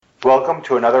Welcome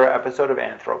to another episode of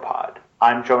Anthropod.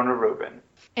 I'm Jonah Rubin.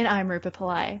 And I'm Rupa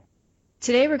Pillai.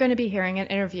 Today we're going to be hearing an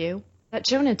interview that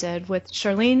Jonah did with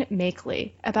Charlene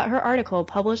Makeley about her article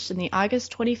published in the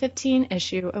August 2015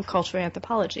 issue of Cultural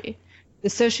Anthropology, The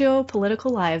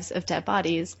Socio-Political Lives of Dead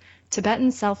Bodies,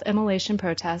 Tibetan Self-Immolation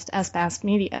Protest as Mass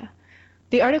Media.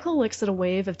 The article looks at a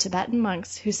wave of Tibetan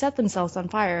monks who set themselves on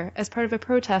fire as part of a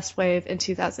protest wave in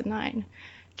 2009.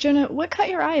 Jonah, what caught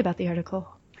your eye about the article?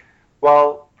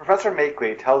 Well, Professor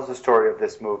Makeley tells the story of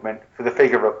this movement through the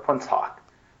figure of Phuntsok,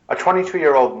 a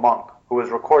 22-year-old monk who was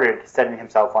recorded setting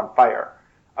himself on fire,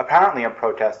 apparently in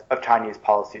protest of Chinese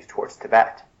policies towards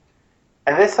Tibet.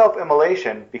 And this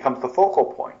self-immolation becomes the focal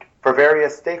point for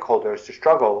various stakeholders to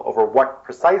struggle over what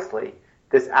precisely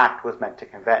this act was meant to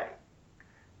convey.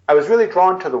 I was really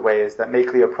drawn to the ways that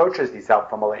Makeley approaches these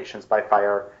self-immolations by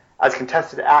fire as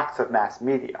contested acts of mass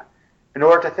media, in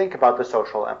order to think about the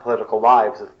social and political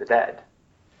lives of the dead.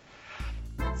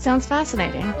 Sounds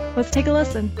fascinating. Let's take a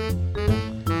listen.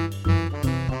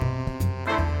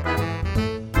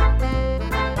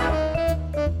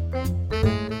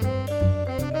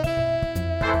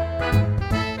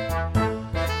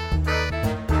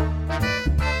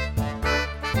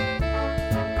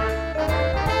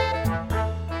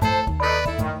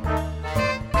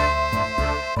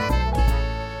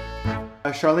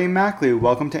 Charlene Makeley,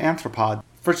 welcome to Anthropod.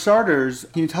 For starters,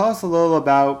 can you tell us a little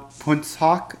about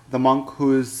Phuntsok, the monk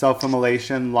whose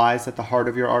self-immolation lies at the heart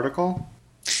of your article?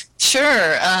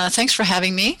 Sure. Thanks for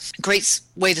having me. Great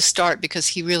way to start because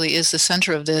he really is the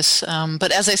center of this.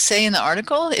 But as I say in the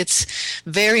article, it's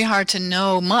very hard to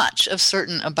know much of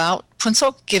certain about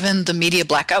Phuntsok given the media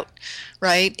blackout,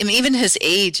 right? I mean, even his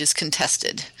age is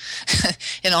contested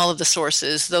in all of the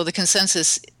sources, though the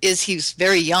consensus is he's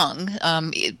very young.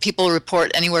 People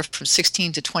report anywhere from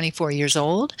 16 to 24 years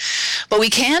old. But we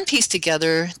can piece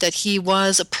together that he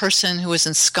was a person who was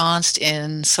ensconced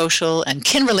in social and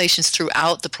kin relations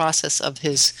throughout the process of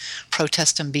his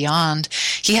protest and beyond.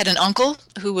 He had an uncle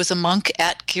who was a monk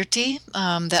at Kirti,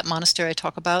 that monastery I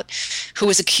talk about, who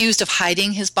was accused of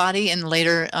hiding his body and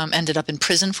later ended up in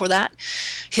prison for that.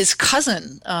 His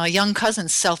cousin, young cousin,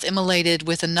 self-immolated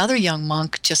with another young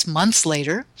monk just months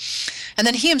later. And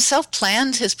then he himself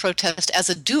planned his protest as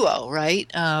a duo,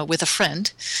 right, with a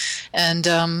friend. And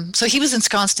so he was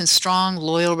ensconced in strong,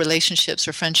 loyal relationships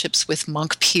or friendships with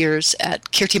monk peers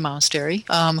at Kirti Monastery,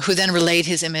 who then relayed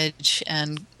his image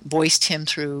and voiced him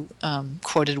through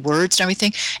quoted words and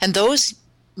everything. And those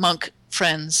monk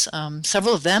friends,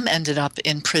 several of them ended up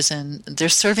in prison. They're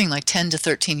serving like 10 to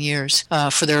 13 years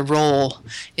for their role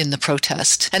in the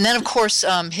protest. And then, of course,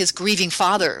 his grieving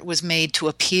father was made to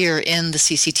appear in the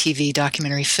CCTV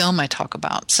documentary film I talk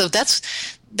about. So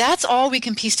that's all we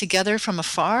can piece together from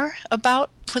afar about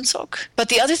Phuntsok. But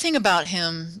the other thing about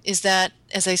him is that,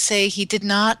 as I say, he did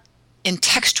not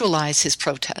contextualize his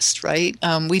protest, right?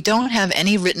 We don't have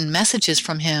any written messages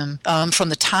from him from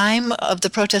the time of the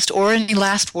protest or any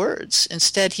last words.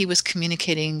 Instead, he was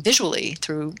communicating visually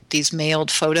through these mailed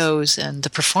photos and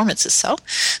the performance itself.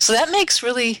 So that makes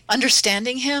really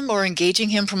understanding him or engaging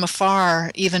him from afar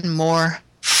even more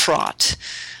fraught.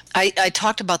 I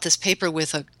talked about this paper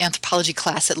with an anthropology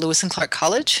class at Lewis and Clark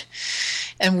College,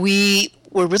 and we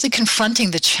were really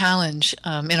confronting the challenge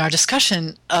in our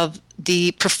discussion of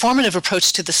the performative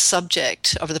approach to the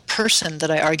subject of the person that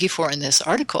I argue for in this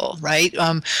article, right?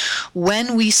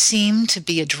 When we seem to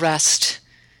be addressed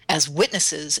as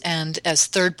witnesses and as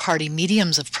third-party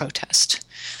mediums of protest,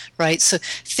 right? So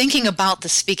thinking about the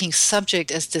speaking subject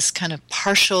as this kind of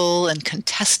partial and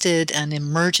contested and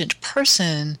emergent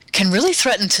person can really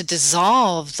threaten to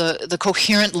dissolve the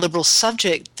coherent liberal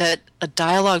subject that a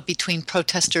dialogue between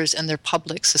protesters and their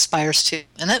publics aspires to.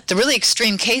 And the really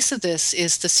extreme case of this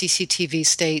is the CCTV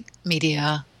state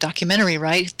media documentary,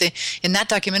 right? In that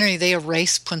documentary, they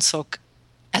erase Phuntsok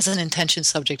as an intention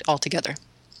subject altogether.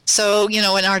 So, in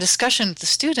our discussion with the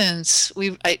students,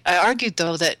 I argued,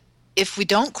 though, that if we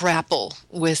don't grapple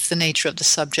with the nature of the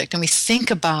subject and we think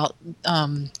about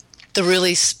the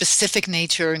really specific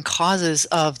nature and causes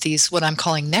of these, what I'm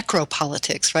calling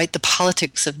necropolitics, right, the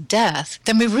politics of death,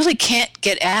 then we really can't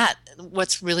get at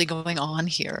what's really going on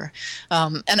here.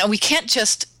 And we can't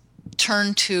just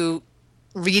turn to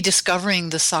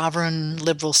rediscovering the sovereign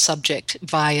liberal subject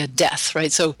via death,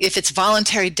 right? So if it's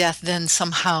voluntary death, then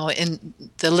somehow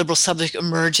the liberal subject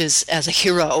emerges as a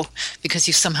hero because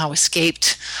you somehow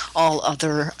escaped all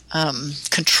other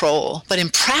control. But in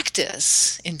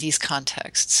practice, in these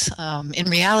contexts, in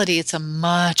reality, it's a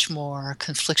much more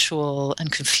conflictual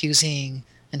and confusing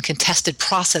and contested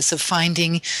process of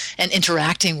finding and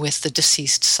interacting with the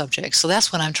deceased subject. So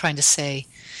that's what I'm trying to say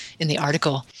in the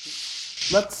article.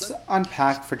 Let's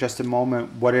unpack for just a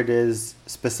moment what it is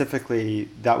specifically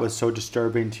that was so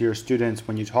disturbing to your students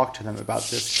when you talked to them about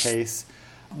this case.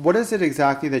 What is it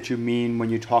exactly that you mean when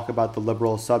you talk about the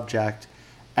liberal subject,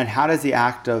 and how does the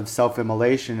act of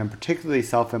self-immolation, and particularly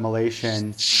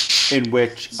self-immolation in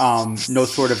which no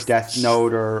sort of death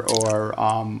note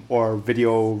or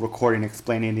video recording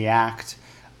explaining the act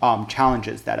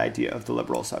challenges that idea of the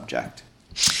liberal subject?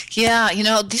 Yeah,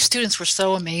 these students were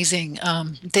so amazing.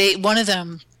 One of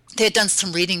them, they had done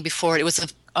some reading before. It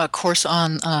was a course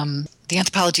on the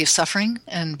anthropology of suffering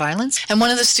and violence. And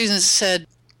one of the students said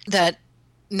that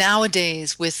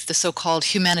nowadays, with the so-called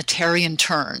humanitarian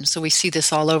turn, so we see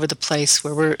this all over the place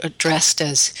where we're addressed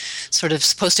as sort of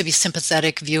supposed to be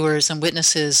sympathetic viewers and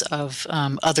witnesses of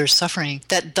others' suffering,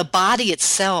 that the body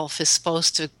itself is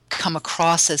supposed to come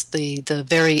across as the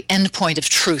very end point of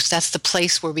truth. That's the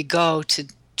place where we go to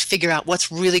figure out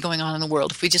what's really going on in the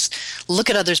world. If we just look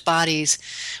at others' bodies,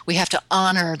 we have to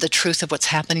honor the truth of what's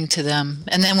happening to them.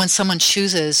 And then when someone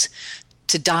chooses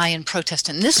to die in protest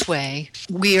in this way,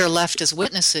 we are left as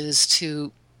witnesses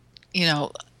to,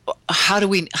 how do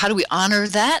we honor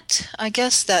that, I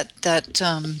guess, that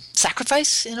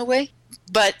sacrifice in a way,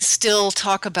 but still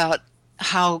talk about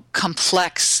how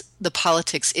complex the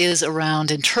politics is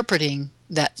around interpreting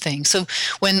that thing. So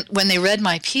when they read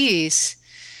my piece,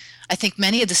 I think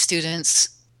many of the students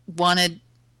wanted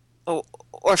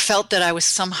or felt that I was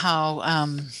somehow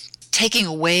taking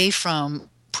away from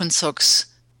Punsok's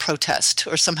protest,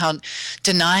 or somehow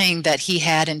denying that he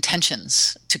had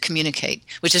intentions to communicate,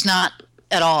 which is not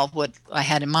at all what I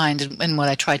had in mind and what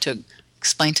I tried to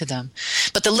explain to them.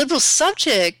 But the liberal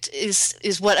subject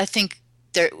is what I think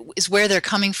is where they're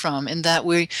coming from, in that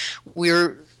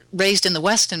we're raised in the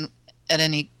West, and at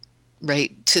any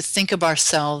rate, to think of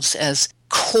ourselves as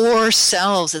core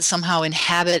selves that somehow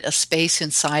inhabit a space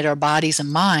inside our bodies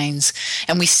and minds,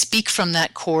 and we speak from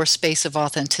that core space of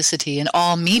authenticity, and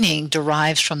all meaning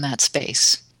derives from that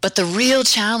space. But the real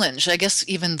challenge, I guess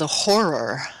even the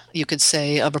horror, you could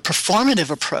say, of a performative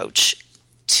approach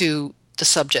to the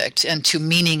subject and to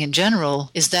meaning in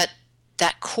general, is that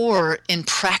core in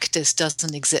practice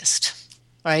doesn't exist,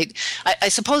 right? I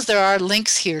suppose there are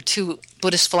links here to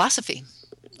Buddhist philosophy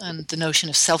and the notion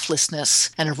of selflessness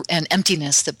and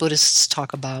emptiness that Buddhists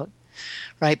talk about,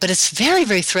 right? But it's very,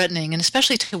 very threatening, and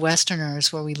especially to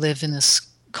Westerners, where we live in this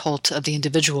cult of the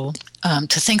individual,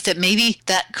 to think that maybe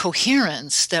that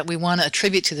coherence that we want to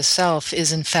attribute to the self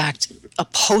is in fact a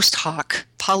post hoc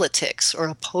politics, or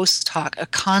a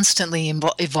constantly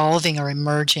evolving or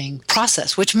emerging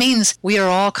process, which means we are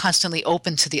all constantly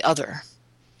open to the other.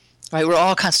 Right, we're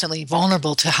all constantly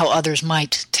vulnerable to how others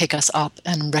might take us up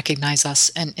and recognize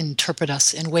us and interpret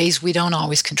us in ways we don't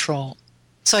always control.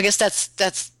 So I guess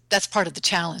that's part of the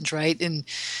challenge, right? And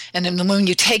then when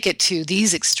you take it to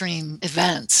these extreme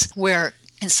events, where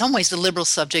in some ways the liberal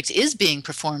subject is being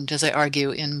performed, as I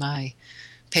argue in my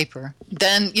paper,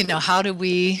 then how do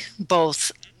we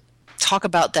both talk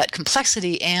about that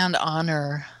complexity and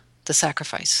honor the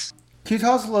sacrifice? Can you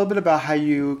tell us a little bit about how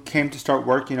you came to start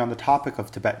working on the topic of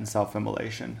Tibetan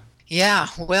self-immolation? Yeah,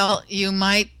 well, you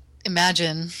might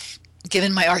imagine,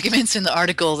 given my arguments in the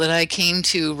article, that I came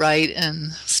to write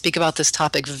and speak about this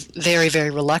topic very, very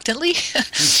reluctantly.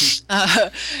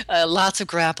 Lots of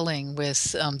grappling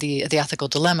with the ethical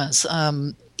dilemmas.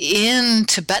 In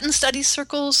Tibetan studies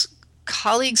circles,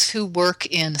 colleagues who work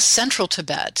in central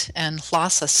Tibet and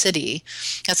Lhasa city,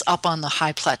 that's up on the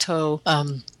high plateau,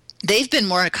 they've been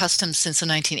more accustomed since the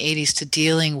 1980s to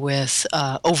dealing with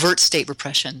overt state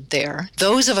repression there.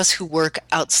 Those of us who work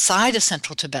outside of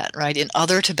central Tibet, right, in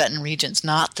other Tibetan regions,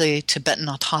 not the Tibetan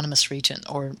Autonomous Region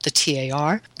or the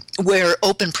TAR, where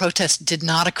open protest did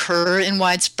not occur in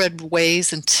widespread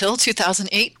ways until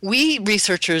 2008, we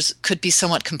researchers could be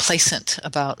somewhat complacent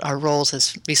about our roles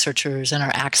as researchers and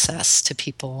our access to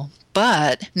people.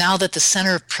 But now that the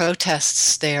center of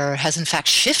protests there has in fact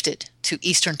shifted to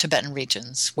eastern Tibetan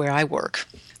regions where I work,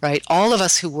 right? All of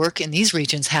us who work in these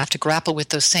regions have to grapple with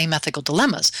those same ethical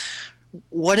dilemmas.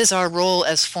 What is our role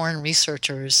as foreign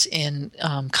researchers in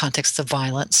contexts of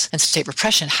violence and state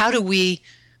repression? How do we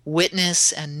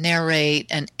witness and narrate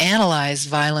and analyze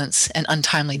violence and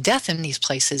untimely death in these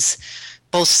places,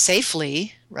 both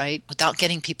safely, right, without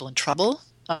getting people in trouble,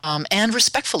 and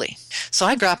respectfully? So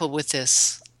I grappled with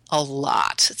this a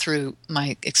lot through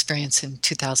my experience in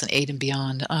 2008 and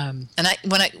beyond. And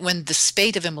when the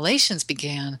spate of immolations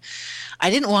began, I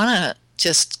didn't want to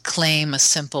just claim a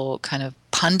simple kind of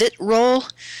pundit role.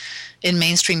 in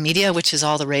mainstream media, which is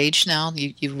all the rage now.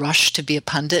 You rush to be a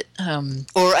pundit.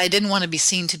 Or I didn't want to be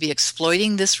seen to be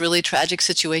exploiting this really tragic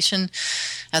situation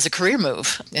as a career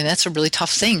move. And that's a really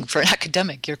tough thing for an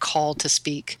academic. You're called to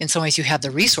speak. In some ways, you have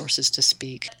the resources to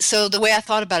speak. So the way I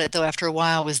thought about it, though, after a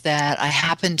while was that I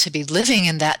happened to be living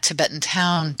in that Tibetan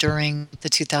town during the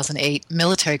 2008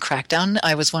 military crackdown.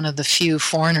 I was one of the few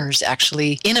foreigners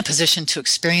actually in a position to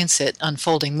experience it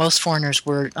unfolding. Most foreigners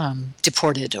were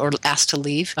deported or asked to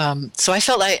leave. So I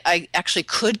felt I actually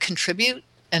could contribute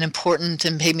an important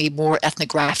and maybe more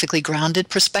ethnographically grounded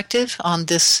perspective on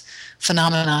this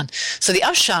phenomenon. So the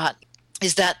upshot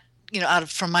is that,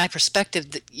 from my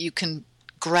perspective, that you can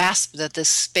grasp that this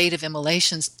spate of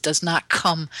immolations does not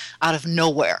come out of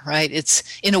nowhere, right? It's,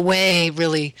 in a way,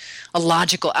 really a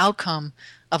logical outcome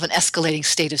of an escalating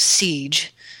state of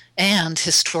siege and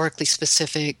historically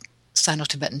specific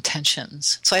Sino-Tibetan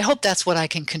tensions. So I hope that's what I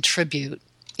can contribute,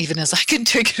 even as I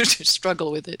continue to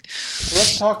struggle with it.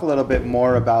 Let's talk a little bit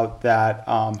more about that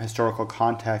historical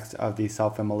context of these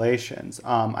self-immolations.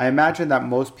 I imagine that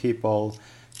most people,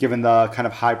 given the kind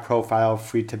of high-profile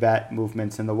Free Tibet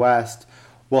movements in the West,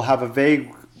 will have a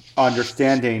vague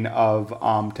understanding of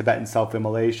Tibetan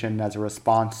self-immolation as a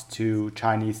response to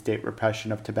Chinese state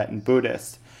repression of Tibetan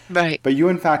Buddhists. Right. But you,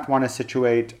 in fact, want to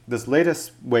situate this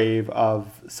latest wave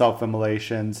of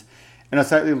self-immolations in a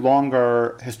slightly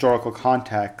longer historical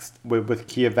context with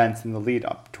key events in the lead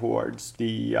up towards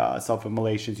the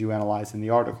self-immolations you analyze in the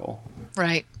article.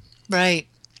 Right. I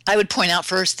would point out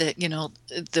first that,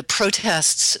 the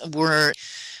protests were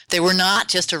not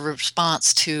just a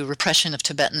response to repression of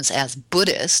Tibetans as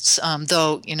Buddhists,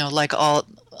 though, like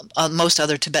most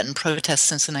other Tibetan protests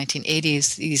since the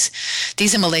 1980s,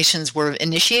 these immolations were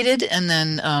initiated, and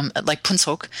then, like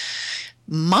Phuntsok,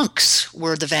 monks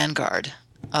were the vanguard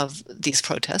of these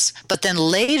protests. But then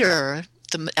later,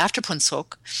 after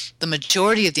Phuntsok, the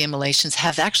majority of the immolations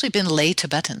have actually been lay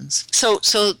Tibetans. So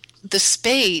the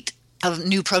spate of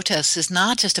new protests is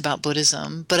not just about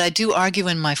Buddhism, but I do argue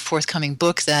in my forthcoming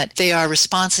book that they are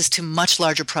responses to much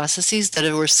larger processes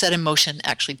that were set in motion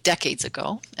actually decades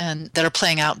ago and that are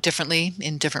playing out differently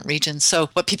in different regions.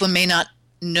 So what people may not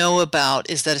know about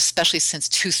is that especially since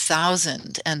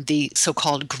 2000 and the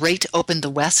so-called Great Open the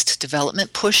West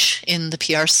development push in the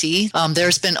PRC,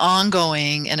 there's been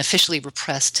ongoing and officially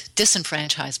repressed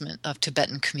disenfranchisement of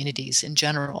Tibetan communities in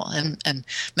general, and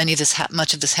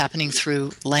much of this happening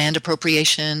through land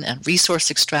appropriation and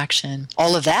resource extraction,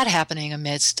 all of that happening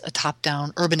amidst a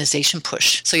top-down urbanization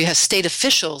push. So you have state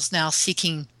officials now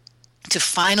seeking to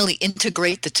finally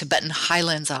integrate the Tibetan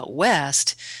highlands out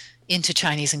west into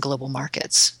Chinese and global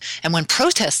markets. And when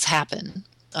protests happen,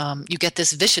 you get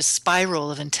this vicious spiral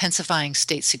of intensifying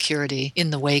state security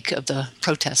in the wake of the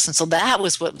protests. And so that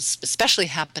was what was especially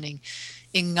happening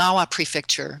in Ngawa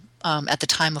Prefecture at the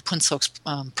time of Phuntsok's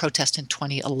protest in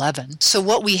 2011. So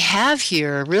what we have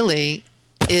here really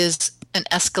is an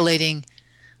escalating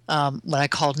what I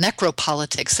call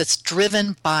necropolitics that's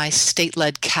driven by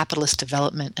state-led capitalist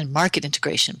development and market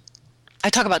integration. I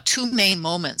talk about two main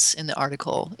moments in the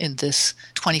article in this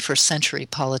 21st century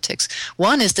politics.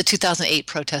 One is the 2008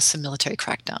 protests and military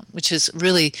crackdown, which is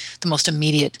really the most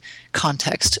immediate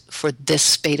context for this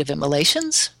spate of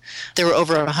immolations. There were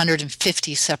over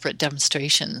 150 separate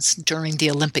demonstrations during the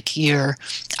Olympic year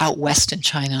out west in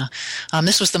China.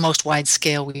 This was the most wide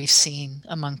scale we've seen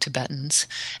among Tibetans.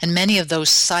 And many of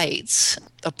those sites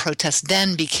of protests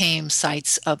then became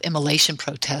sites of immolation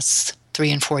protests 3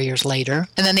 and 4 years later.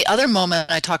 And then the other moment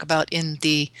I talk about in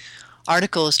the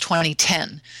article is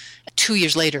 2010, 2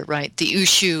 years later, right? The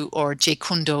Ushu or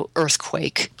Jeikundo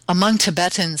earthquake. Among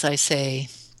Tibetans, I say,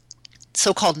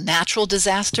 so-called natural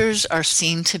disasters are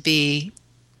seen to be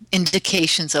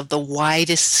indications of the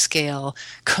widest scale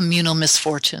communal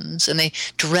misfortunes, and they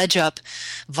dredge up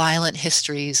violent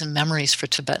histories and memories for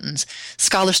Tibetans.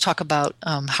 Scholars talk about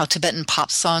how Tibetan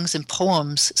pop songs and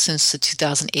poems since the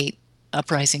 2008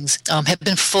 uprisings have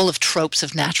been full of tropes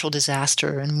of natural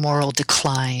disaster and moral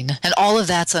decline. And all of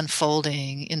that's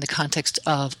unfolding in the context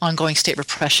of ongoing state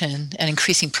repression and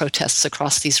increasing protests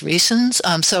across these regions.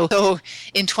 So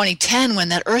in 2010, when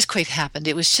that earthquake happened,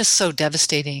 it was just so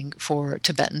devastating for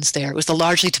Tibetans there. It was the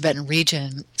largely Tibetan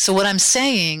region. So what I'm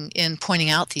saying in pointing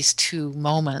out these two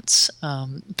moments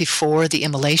before the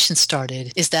immolation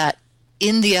started is that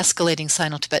in the escalating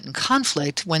Sino-Tibetan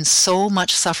conflict, when so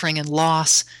much suffering and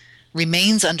loss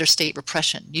remains under state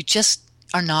repression, you just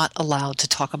are not allowed to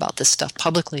talk about this stuff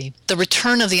publicly. The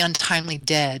return of the untimely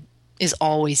dead is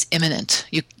always imminent.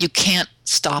 You can't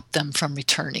stop them from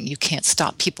returning. You can't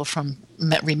stop people from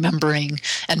remembering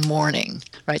and mourning,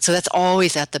 right? So that's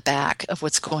always at the back of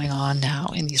what's going on now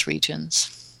in these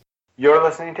regions. You're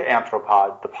listening to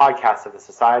Anthropod, the podcast of the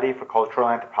Society for Cultural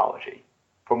Anthropology.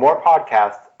 For more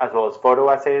podcasts, as well as photo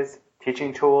essays,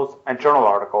 teaching tools, and journal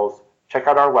articles, check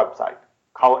out our website,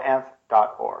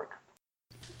 cultanth.org.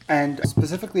 And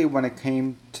specifically when it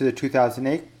came to the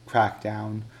 2008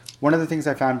 crackdown, one of the things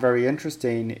I found very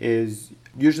interesting is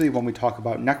usually when we talk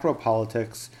about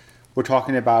necropolitics, we're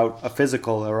talking about a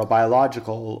physical or a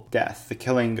biological death, the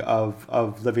killing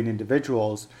of living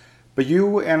individuals. But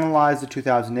you analyze the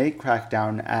 2008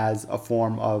 crackdown as a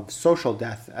form of social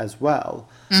death as well.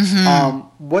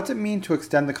 Mm-hmm. What's it mean to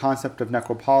extend the concept of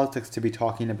necropolitics to be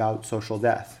talking about social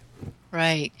death?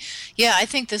 Right. Yeah, I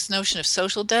think this notion of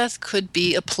social death could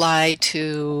be applied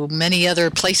to many other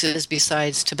places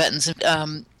besides Tibetans.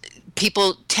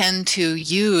 People tend to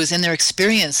use, in their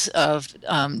experience of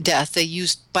death, they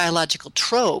use biological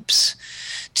tropes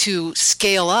to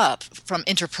scale up from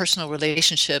interpersonal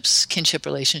relationships, kinship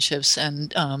relationships,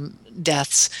 and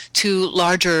deaths to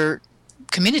larger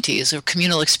communities or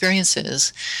communal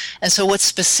experiences. And so what's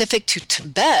specific to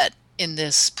Tibet in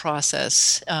this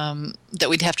process that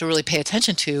we'd have to really pay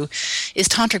attention to is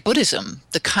Tantric Buddhism,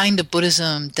 the kind of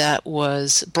Buddhism that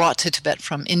was brought to Tibet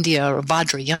from India, or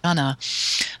Vajrayana,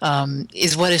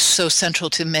 is what is so central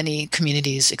to many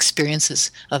communities'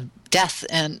 experiences of death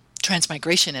and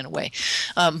transmigration in a way.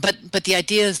 But the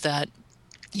idea is that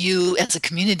you as a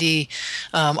community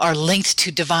are linked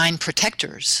to divine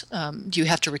protectors. You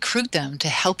have to recruit them to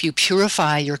help you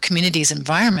purify your community's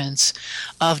environments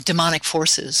of demonic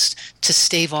forces to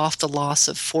stave off the loss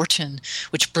of fortune,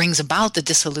 which brings about the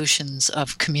dissolutions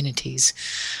of communities.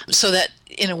 So that,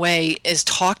 in a way, is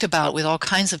talked about with all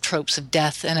kinds of tropes of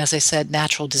death and, as I said,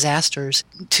 natural disasters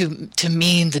to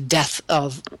mean the death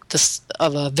of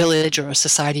a village or a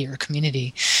society or a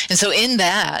community. And so in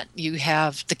that, you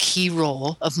have the key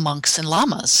role of monks and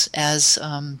lamas as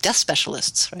death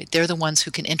specialists, right? They're the ones who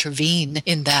can intervene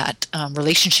in that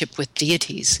relationship with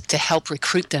deities to help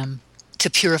recruit them to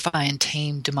purify and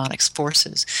tame demonic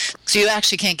forces. So you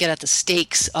actually can't get at the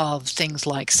stakes of things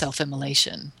like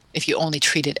self-immolation if you only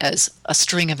treat it as a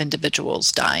string of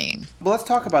individuals dying. Well, let's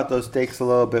talk about those stakes a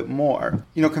little bit more.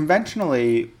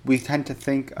 Conventionally, we tend to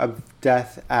think of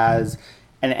death as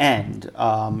an end,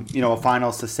 a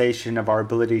final cessation of our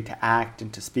ability to act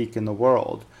and to speak in the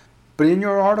world. But in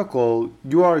your article,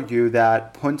 you argue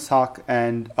that Phuntsok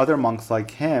and other monks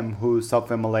like him who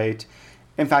self-immolate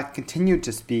in fact continued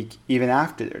to speak even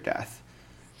after their death.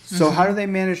 So mm-hmm. How do they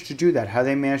manage to do that? How do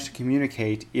they manage to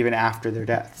communicate even after their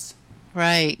deaths?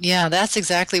 Right. Yeah, that's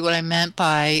exactly what I meant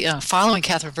by following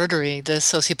Catherine Verdery, the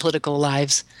sociopolitical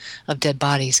lives of dead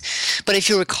bodies. But if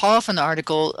you recall from the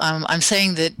article, I'm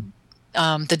saying that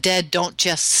the dead don't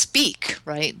just speak,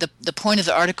 right? The point of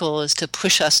the article is to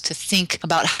push us to think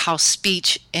about how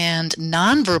speech and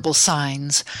nonverbal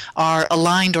signs are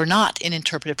aligned or not in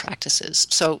interpretive practices.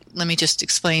 So let me just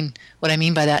explain what I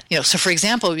mean by that. So for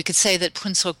example, we could say that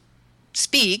Phuntsok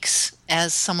speaks,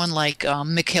 as someone like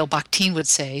Mikhail Bakhtin would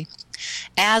say,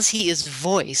 as he is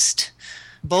voiced,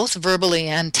 both verbally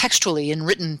and textually in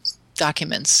written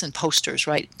documents and posters,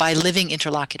 right, by living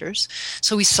interlocutors.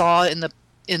 So we saw in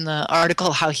the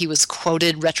article how he was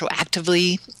quoted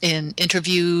retroactively in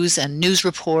interviews and news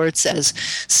reports as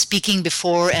speaking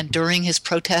before and during his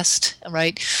protest,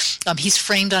 right? He's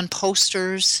framed on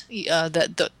posters.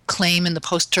 That the claim in the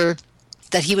poster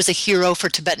that he was a hero for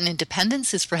Tibetan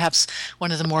independence is perhaps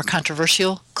one of the more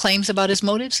controversial claims about his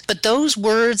motives. But those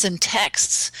words and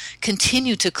texts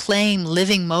continue to claim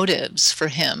living motives for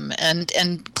him and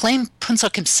claim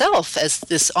Phuntsok himself as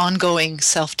this ongoing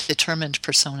self-determined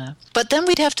persona. But then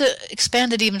we'd have to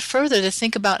expand it even further to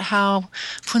think about how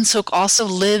Phuntsok also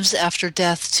lives after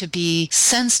death to be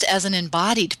sensed as an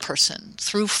embodied person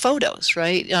through photos,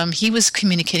 right? He was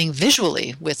communicating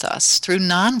visually with us through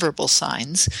nonverbal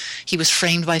signs. He was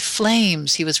framed by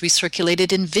flames. He was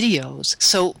recirculated in videos.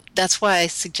 So that's why I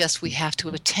suggest we have to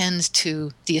attend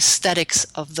to the aesthetics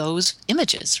of those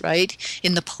images, right?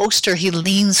 In the poster, he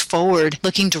leans forward,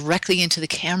 looking directly into the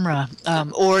camera,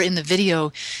 or in the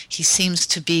video, he seems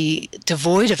to be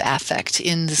devoid of affect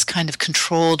in this kind of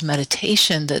controlled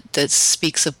meditation that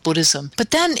speaks of Buddhism.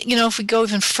 But then, if we go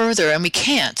even further, and we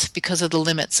can't because of the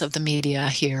limits of the media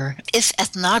here, if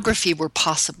ethnography were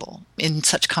possible in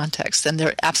such context, then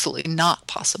they're absolutely not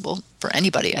possible for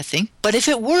anybody, I think. But if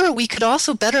it were, we could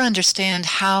also better understand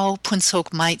how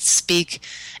Phuntsok might speak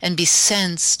and be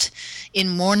sensed in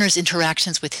mourners'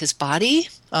 interactions with his body,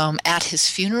 at his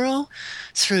funeral,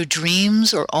 through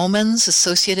dreams or omens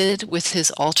associated with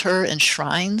his altar and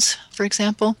shrines, for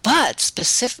example. But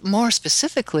more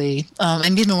specifically,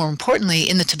 and even more importantly,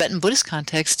 in the Tibetan Buddhist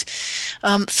context,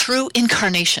 through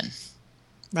incarnation.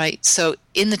 right? So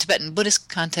in the Tibetan Buddhist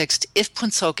context, if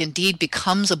Phuntsok indeed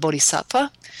becomes a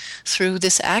bodhisattva through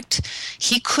this act,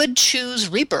 he could choose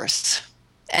rebirth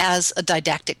as a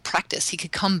didactic practice. He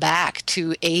could come back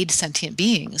to aid sentient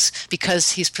beings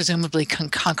because he's presumably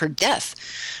conquered death,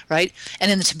 right?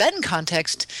 And in the Tibetan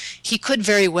context, he could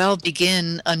very well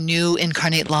begin a new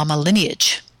incarnate Lama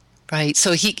lineage. Right,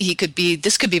 so he could be.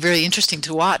 This could be very interesting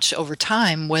to watch over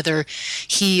time, whether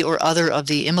he or other of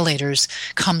the immolators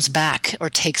comes back or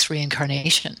takes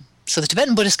reincarnation. So the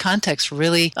Tibetan Buddhist context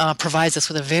really provides us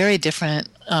with a very different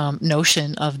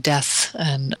notion of death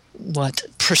and what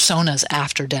personas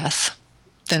after death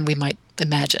than we might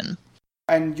imagine.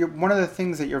 And one of the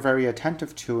things that you're very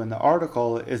attentive to in the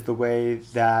article is the way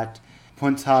that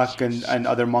Phuntsok and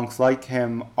other monks like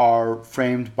him are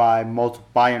framed by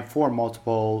and for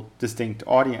multiple distinct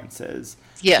audiences.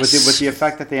 Yes. With the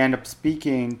effect that they end up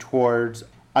speaking towards,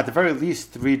 at the very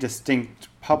least, three distinct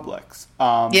publics.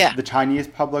 The Chinese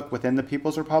public within the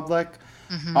People's Republic,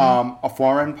 a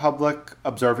foreign public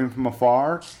observing from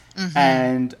afar,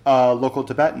 and a local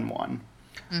Tibetan one.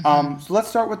 So let's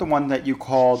start with the one that you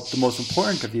called the most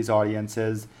important of these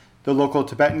audiences, the local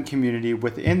Tibetan community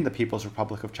within the People's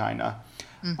Republic of China.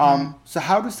 So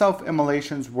how do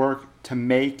self-immolations work to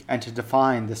make and to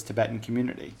define this Tibetan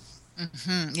community?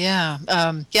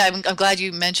 I'm glad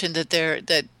you mentioned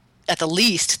that at the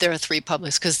least there are three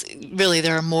publics, because really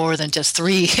there are more than just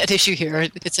three at issue here.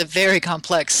 It's a very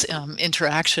complex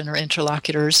interaction or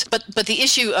interlocutors. But the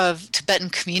issue of Tibetan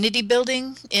community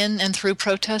building in and through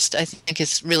protest, I think,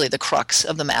 is really the crux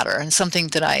of the matter, and something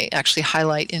that I actually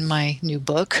highlight in my new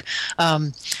book.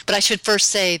 But I should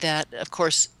first say that, of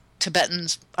course,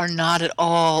 Tibetans are not at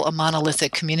all a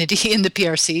monolithic community in the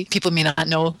PRC. People may not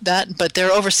know that, but there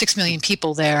are over 6 million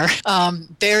people there,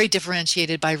 very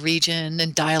differentiated by region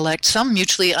and dialect, some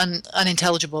mutually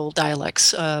unintelligible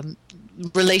dialects,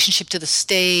 relationship to the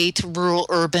state, rural,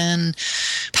 urban,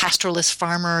 pastoralist,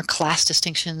 farmer, class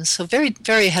distinctions, so very,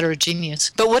 very heterogeneous.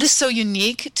 But what is so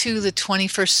unique to the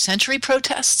 21st century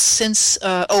protests since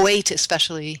 2008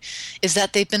 especially, is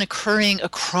that they've been occurring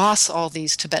across all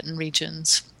these Tibetan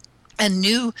regions. And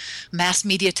new mass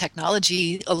media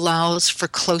technology allows for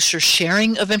closer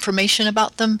sharing of information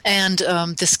about them, and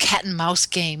this cat and mouse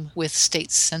game with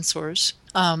state censors.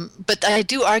 But I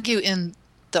do argue in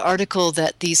the article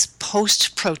that these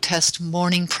post-protest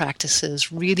mourning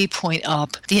practices really point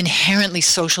up the inherently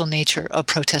social nature of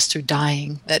protest through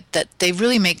dying, that they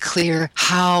really make clear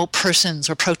how persons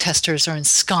or protesters are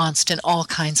ensconced in all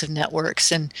kinds of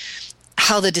networks, and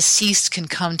how the deceased can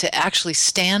come to actually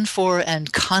stand for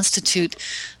and constitute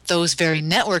those very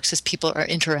networks as people are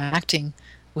interacting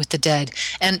with the dead.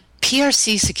 And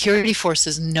PRC security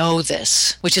forces know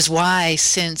this, which is why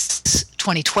since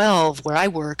 2012, where I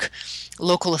work,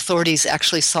 local authorities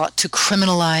actually sought to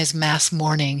criminalize mass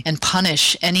mourning and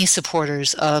punish any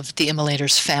supporters of the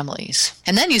immolators' families.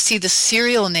 And then you see the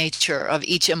serial nature of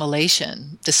each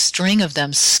immolation. The string of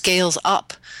them scales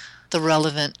up the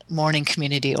relevant mourning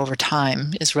community over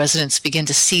time as residents begin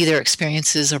to see their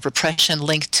experiences of repression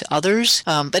linked to others.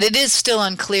 But it is still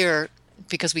unclear,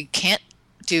 because we can't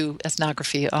do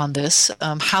ethnography on this,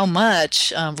 how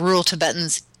much rural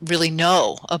Tibetans really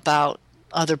know about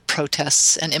other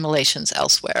protests and immolations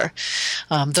elsewhere.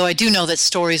 Though I do know that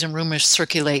stories and rumors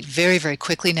circulate very, very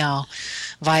quickly now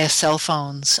via cell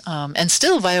phones and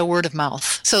still via word of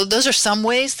mouth. So those are some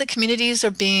ways that communities are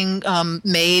being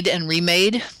made and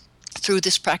remade through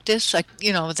this practice. Like,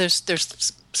 there's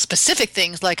specific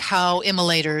things like how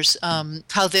immolators,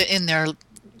 how they're in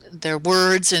their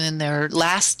words and in their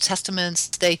last testaments,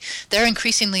 they're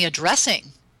increasingly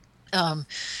addressing and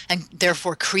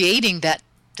therefore creating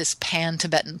this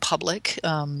pan-Tibetan public.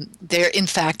 They're in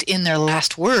fact in their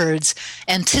last words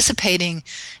anticipating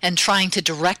and trying to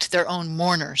direct their own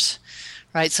mourners.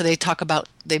 Right, so they talk about,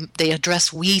 they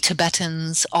address we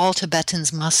Tibetans, all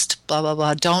Tibetans must, blah, blah,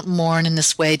 blah, don't mourn in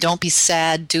this way, don't be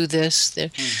sad, do this.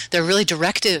 They're really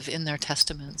directive in their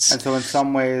testaments. And so in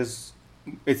some ways,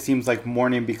 it seems like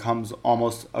mourning becomes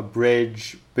almost a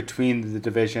bridge between the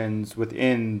divisions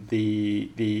within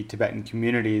the Tibetan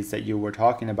communities that you were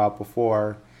talking about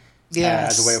before,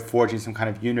 yes, as a way of forging some kind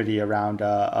of unity around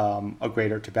a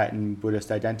greater Tibetan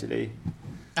Buddhist identity.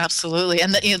 Absolutely.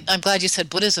 And I'm glad you said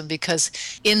Buddhism, because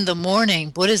in the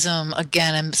mourning, Buddhism,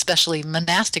 again, and especially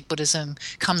monastic Buddhism,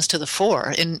 comes to the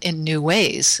fore in new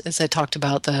ways, as I talked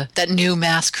about, that new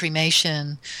mass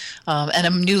cremation and a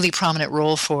newly prominent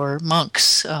role for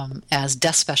monks as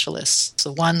death specialists,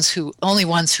 the only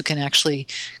ones who can actually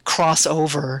cross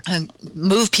over and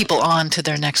move people on to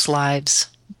their next lives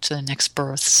to the next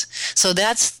births. So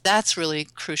that's really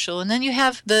crucial. And then you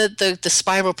have the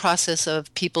spiral process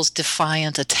of people's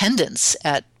defiant attendance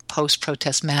at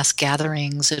post-protest mass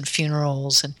gatherings and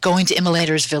funerals, and going to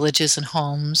immolators' villages and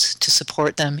homes to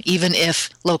support them, even if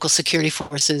local security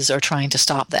forces are trying to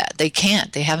stop that. They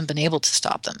can't. They haven't been able to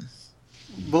stop them.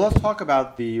 Well, let's talk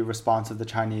about the response of the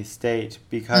Chinese state,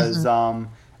 because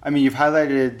you've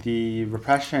highlighted the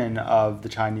repression of the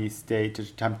Chinese state to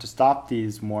attempt to stop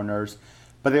these mourners,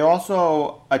 but they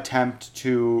also attempt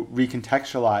to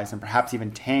recontextualize and perhaps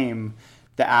even tame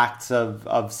the acts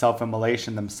of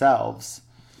self-immolation themselves.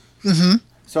 Mm-hmm.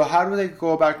 So how do they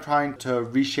go about trying to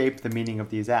reshape the meaning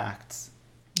of these acts?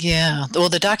 Yeah, well,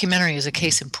 the documentary is a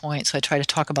case in point, so I try to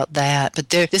talk about that. But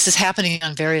this is happening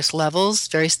on various levels.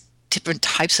 Various different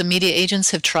types of media agents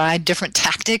have tried different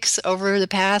tactics over the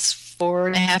past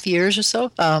 4.5 years or so.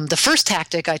 The first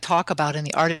tactic I talk about in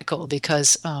the article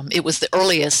because it was the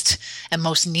earliest and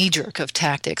most knee-jerk of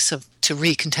tactics to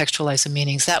recontextualize the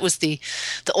meanings. That was the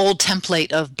old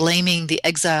template of blaming the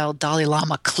exiled Dalai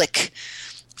Lama clique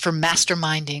for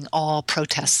masterminding all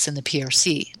protests in the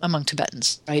PRC among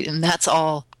Tibetans, right? And that's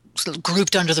all sort of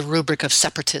grouped under the rubric of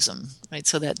separatism, right?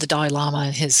 So that the Dalai Lama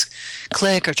and his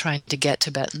clique are trying to get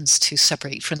Tibetans to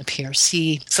separate from the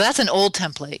PRC. So that's an old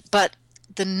template. But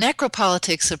the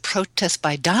necropolitics of protest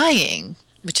by dying,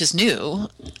 which is new,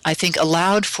 I think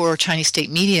allowed for Chinese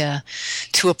state media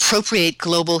to appropriate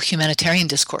global humanitarian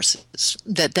discourses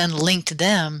that then linked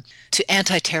them to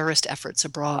anti-terrorist efforts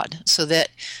abroad. So that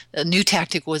a new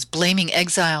tactic was blaming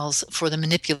exiles for the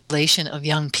manipulation of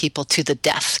young people to the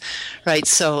death, right?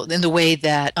 So in the way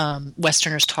that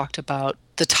Westerners talked about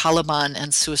the Taliban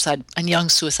and young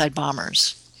suicide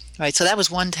bombers. Right, so that was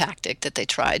one tactic that they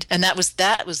tried, and that was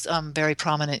very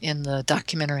prominent in the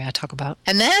documentary I talk about.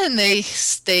 And then they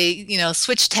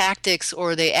switched tactics,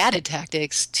 or they added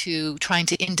tactics to trying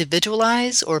to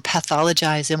individualize or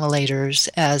pathologize immolators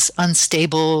as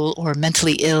unstable or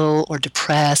mentally ill or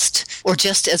depressed, or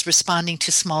just as responding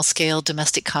to small-scale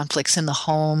domestic conflicts in the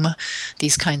home,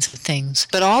 these kinds of things.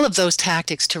 But all of those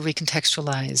tactics to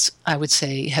recontextualize, I would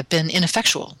say, have been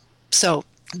ineffectual. So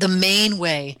the main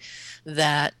way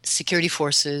that security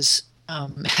forces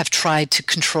have tried to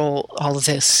control all of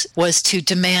this was to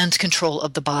demand control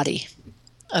of the body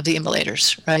of the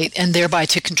immolators, right? And thereby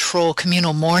to control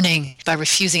communal mourning by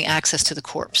refusing access to the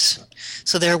corpse.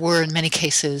 So there were, in many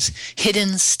cases,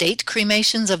 hidden state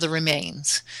cremations of the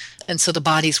remains. And so the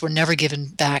bodies were never given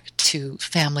back to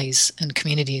families and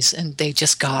communities, and they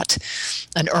just got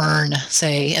an urn,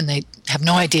 say, and they have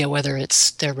no idea whether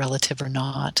it's their relative or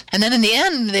not. And then in the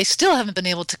end, they still haven't been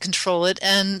able to control it.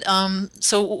 And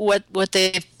so what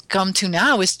they've come to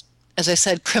now is, as I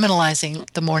said, criminalizing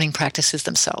the mourning practices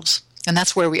themselves. And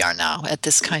that's where we are now, at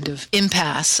this kind of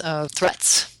impasse of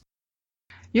threats.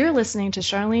 You're listening to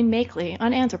Charlene Makeley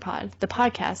on Anthropod, the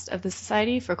podcast of the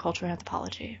Society for Cultural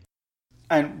Anthropology.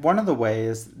 And one of the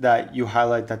ways that you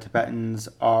highlight that Tibetans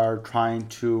are trying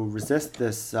to resist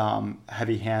this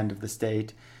heavy hand of the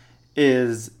state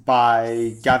is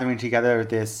by gathering together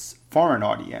this foreign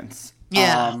audience.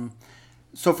 Yeah.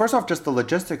 So first off, just the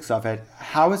logistics of it.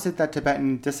 How is it that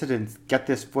Tibetan dissidents get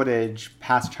this footage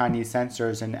past Chinese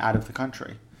censors and out of the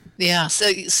country? Yeah,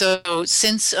 so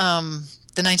since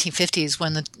the 1950s,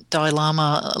 when the Dalai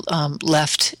Lama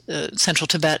left central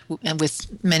Tibet and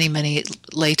with many, many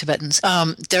lay Tibetans,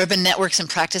 there have been networks and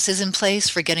practices in place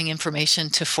for getting information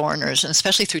to foreigners, and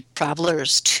especially through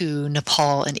travelers to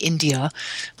Nepal and India.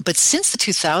 But since the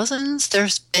 2000s,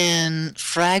 there's been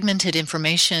fragmented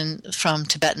information from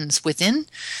Tibetans within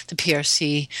the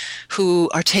PRC who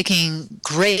are taking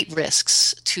great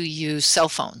risks to use cell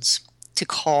phones, to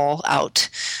call out,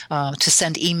 to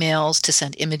send emails, to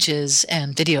send images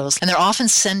and videos. And they're often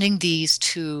sending these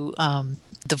to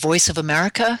the Voice of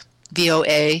America,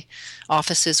 VOA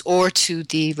offices, or to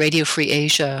the Radio Free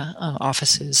Asia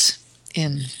offices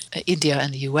in India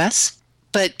and the US.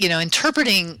 But,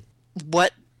 interpreting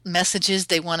what messages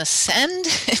they want to send,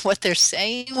 what they're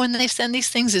saying when they send these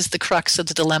things, is the crux of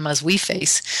the dilemmas we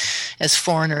face as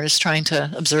foreigners trying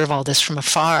to observe all this from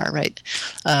afar, right?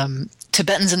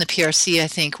 Tibetans in the PRC, I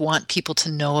think, want people to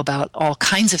know about all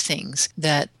kinds of things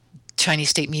that Chinese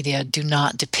state media do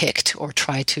not depict or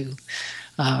try to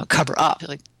cover up,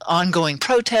 like ongoing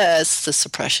protests, the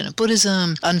suppression of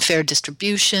Buddhism, unfair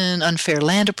distribution, unfair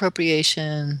land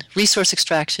appropriation, resource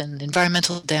extraction,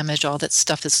 environmental damage, all that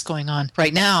stuff that's going on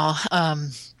right now.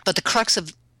 But the crux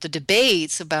of the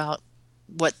debates about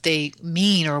what they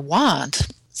mean or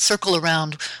want circle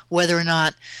around whether or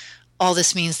not all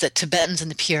this means that Tibetans in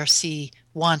the PRC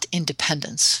want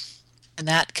independence. And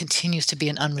that continues to be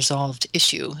an unresolved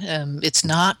issue. It's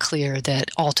not clear that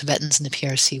all Tibetans in the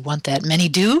PRC want that. Many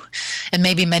do, and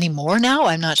maybe many more now.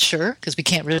 I'm not sure, because we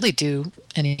can't really do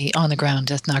any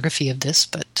on-the-ground ethnography of this.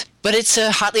 But it's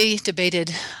a hotly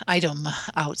debated item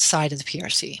outside of the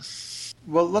PRC.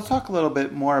 Well, let's talk a little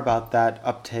bit more about that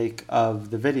uptake of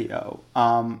the video.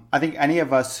 I think any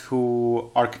of us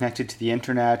who are connected to the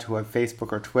internet, who have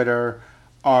Facebook or Twitter,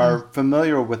 are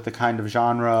familiar with the kind of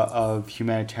genre of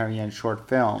humanitarian short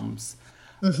films.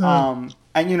 And,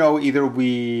 either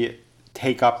we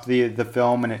take up the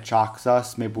film and it shocks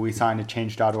us, maybe we sign a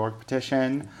change.org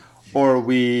petition, or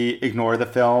we ignore the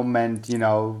film and,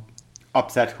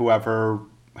 upset whoever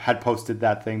had posted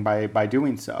that thing by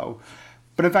doing so.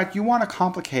 But in fact, you want to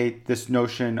complicate this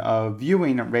notion of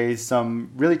viewing and raise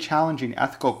some really challenging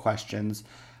ethical questions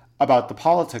about the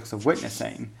politics of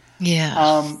witnessing.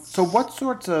 Yeah. So what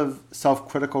sorts of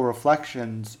self-critical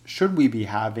reflections should we be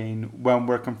having when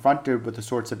we're confronted with the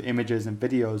sorts of images and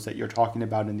videos that you're talking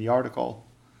about in the article?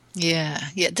 Yeah,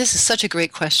 this is such a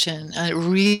great question. It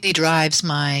really drives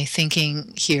my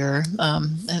thinking here.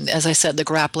 And as I said, the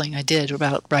grappling I did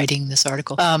about writing this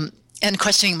article. And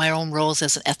questioning my own roles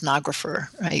as an ethnographer,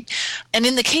 right? And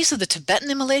in the case of the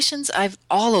Tibetan immolations, I've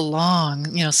all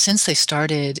along, since they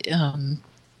started,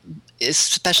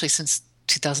 especially since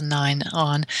 2009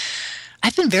 on,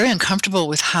 I've been very uncomfortable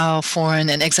with how foreign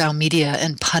and exile media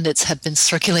and pundits have been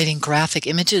circulating graphic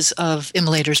images of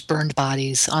immolators' burned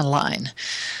bodies online.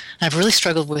 And I've really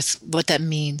struggled with what that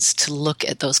means to look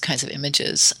at those kinds of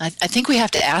images. I think we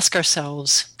have to ask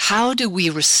ourselves, how do we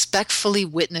respectfully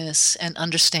witness and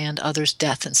understand others'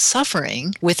 death and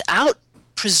suffering without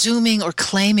presuming or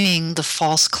claiming the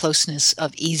false closeness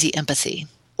of easy empathy,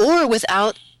 or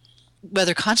without,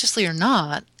 whether consciously or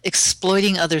not,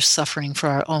 exploiting others' suffering for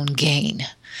our own gain?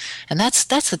 And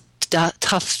that's a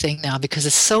tough thing now, because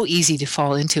it's so easy to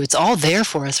fall into. It's all there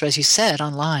for us, as you said,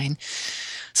 online.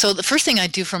 So the first thing I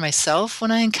do for myself when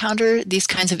I encounter these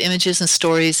kinds of images and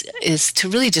stories is to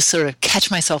really just sort of catch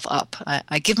myself up.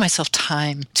 I give myself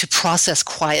time to process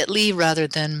quietly rather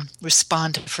than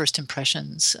respond to first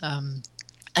impressions.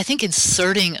 I think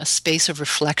inserting a space of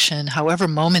reflection, however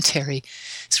momentary,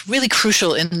 is really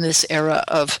crucial in this era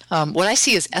of what I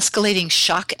see as escalating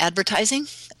shock advertising.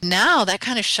 Now, that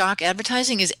kind of shock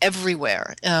advertising is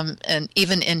everywhere, and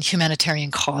even in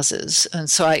humanitarian causes. And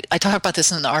so I talk about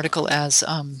this in the article as,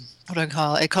 what do I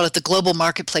call it? I call it the global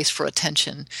marketplace for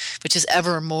attention, which is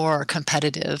ever more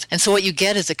competitive. And so what you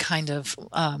get is a kind of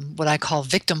what I call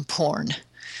victim porn.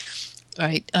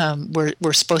 Right,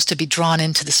 we're supposed to be drawn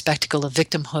into the spectacle of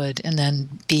victimhood and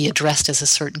then be addressed as a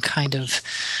certain kind of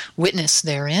witness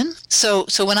therein. So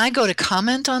when I go to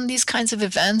comment on these kinds of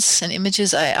events and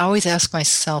images, I always ask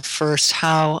myself first,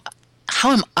 how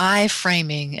am I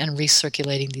framing and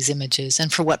recirculating these images,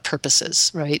 and for what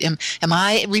purposes? Right? Am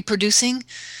I reproducing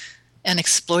an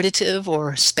exploitative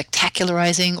or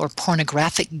spectacularizing or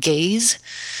pornographic gaze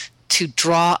to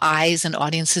draw eyes and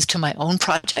audiences to my own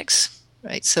projects?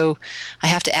 Right, so I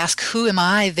have to ask, who am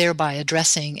I thereby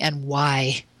addressing and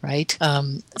why? Right.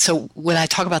 So when I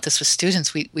talk about this with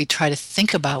students, we try to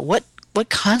think about what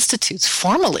constitutes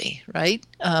formally, right,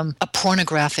 a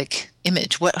pornographic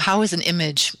image. How is an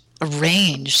image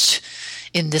arranged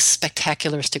in this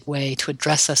spectacularistic way to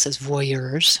address us as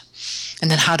voyeurs? And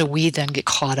then how do we then get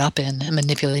caught up in and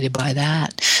manipulated by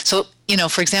that? So,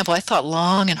 for example, I thought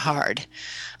long and hard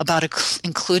about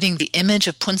including the image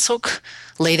of Phuntsok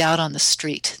laid out on the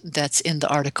street that's in the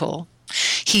article.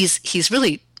 He's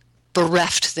really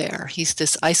bereft there. He's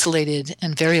this isolated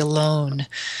and very alone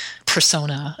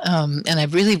persona, and I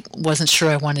really wasn't sure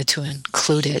I wanted to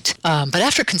include it. But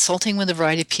after consulting with a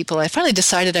variety of people, I finally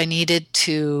decided I needed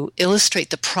to illustrate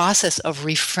the process of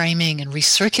reframing and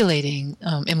recirculating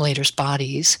immolators'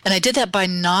 bodies. And I did that by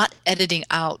not editing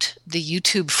out the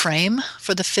YouTube frame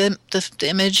for the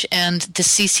image and the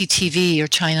CCTV, or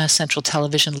China Central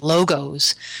Television,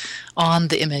 logos on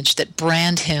the image that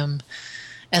brand him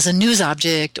as a news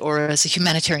object or as a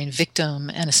humanitarian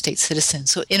victim and a state citizen.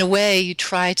 So in a way, you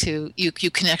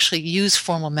can actually use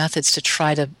formal methods to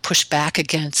try to push back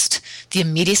against the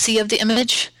immediacy of the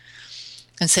image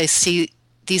and say, see,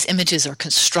 these images are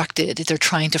constructed. They're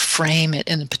trying to frame it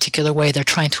in a particular way. They're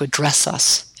trying to address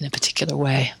us in a particular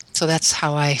way. So that's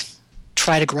how I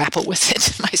try to grapple with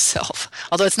it myself,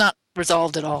 although it's not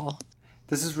resolved at all.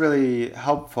 This is really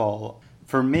helpful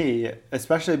for me,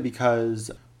 especially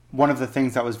because one of the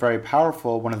things that was very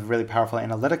powerful, one of the really powerful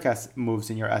analytic moves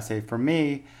in your essay for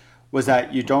me, was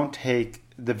that you don't take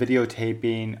the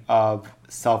videotaping of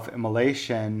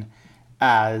self-immolation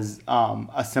as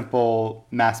a simple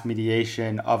mass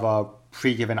mediation of a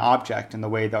pre-given object in the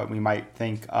way that we might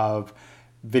think of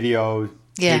video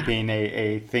taping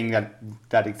a thing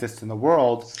that exists in the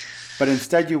world. But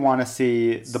instead you want to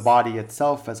see the body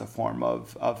itself as a form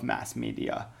of mass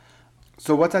media.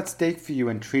 So what's at stake for you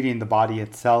in treating the body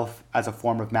itself as a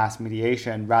form of mass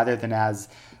mediation rather than as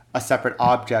a separate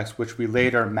object which we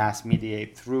later mass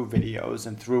mediate through videos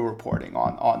and through reporting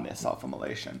on this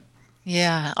self-immolation?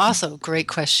 Yeah, also great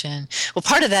question. Well,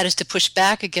 part of that is to push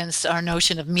back against our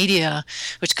notion of media,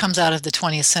 which comes out of the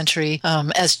 20th century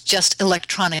as just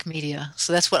electronic media.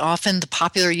 So that's what often the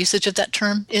popular usage of that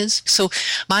term is. So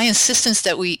my insistence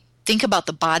that we think about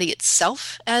the body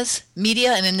itself as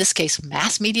media, and in this case,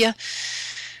 mass media,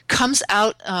 comes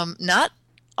out not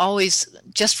always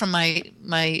just from my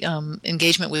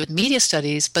engagement with media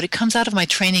studies, but it comes out of my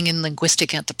training in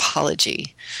linguistic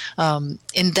anthropology,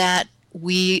 in that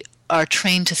we are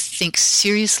trained to think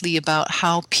seriously about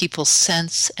how people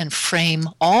sense and frame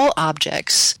all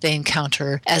objects they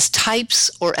encounter as types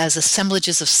or as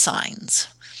assemblages of signs.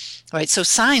 Right, so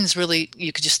signs really,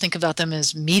 you could just think about them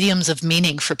as mediums of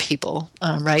meaning for people,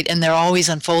 right? And they're always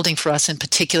unfolding for us in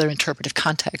particular interpretive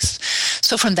contexts.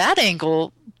 So from that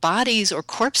angle, bodies or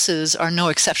corpses are no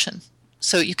exception.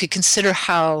 So you could consider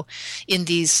how in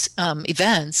these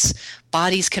events,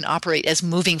 bodies can operate as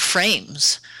moving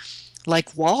frames,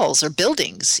 like walls or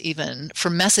buildings even, for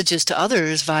messages to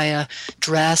others via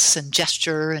dress and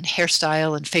gesture and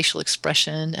hairstyle and facial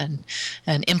expression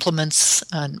and implements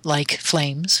like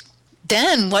flames.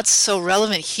 Then what's so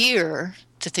relevant here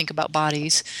to think about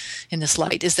bodies in this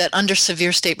light is that under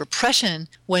severe state repression,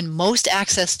 when most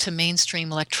access to mainstream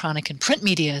electronic and print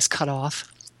media is cut off,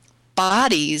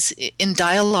 bodies in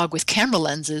dialogue with camera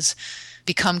lenses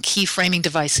become key framing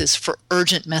devices for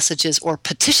urgent messages or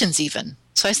petitions even.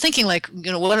 So I was thinking, like,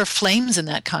 what are flames in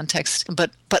that context?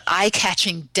 But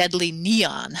eye-catching, deadly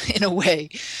neon in a way.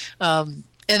 And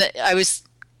I was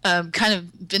kind of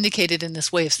vindicated in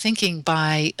this way of thinking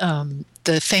by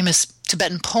the famous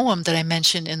Tibetan poem that I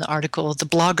mentioned in the article, the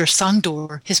blogger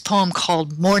Sangdur, his poem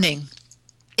called Morning.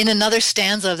 In another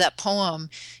stanza of that poem,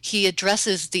 he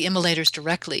addresses the immolators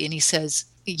directly, and he says,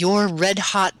 "Your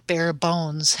red-hot bare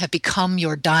bones have become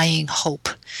your dying hope."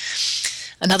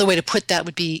 Another way to put that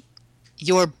would be,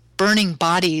 your burning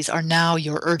bodies are now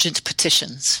your urgent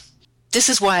petitions. This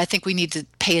is why I think we need to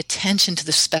pay attention to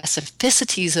the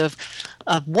specificities of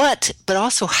what, but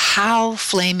also how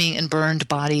flaming and burned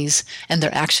bodies and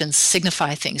their actions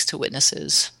signify things to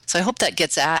witnesses. So I hope that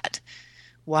gets at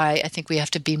why I think we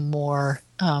have to be more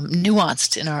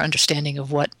nuanced in our understanding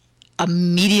of what a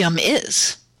medium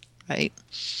is, right?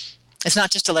 It's not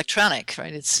just electronic,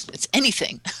 right? It's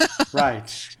anything.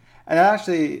 Right. And that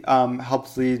actually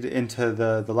helps lead into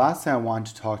the last thing I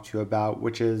wanted to talk to you about,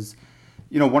 which is,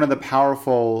 one of the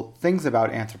powerful things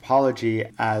about anthropology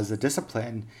as a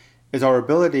discipline is our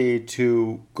ability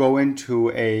to go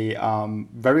into a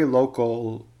very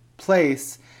local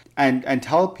place and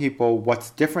tell people what's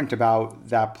different about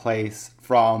that place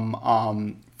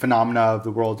from phenomena of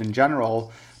the world in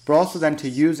general, but also then to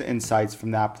use insights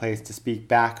from that place to speak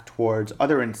back towards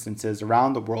other instances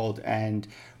around the world and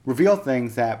reveal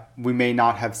things that we may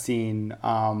not have seen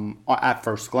at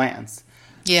first glance.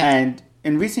 Yeah. And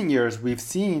in recent years, we've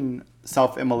seen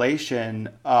self-immolation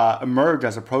emerge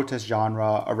as a protest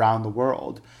genre around the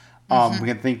world. We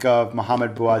can think of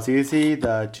Mohamed Bouazizi,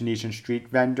 the Tunisian street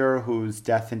vendor whose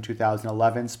death in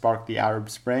 2011 sparked the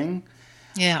Arab Spring.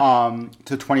 Yeah.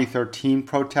 To 2013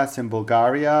 protests in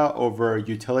Bulgaria over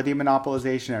utility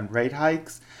monopolization and rate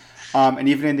hikes. And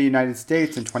even in the United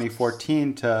States in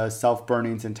 2014 to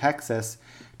self-burnings in Texas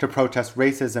to protest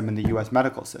racism in the U.S.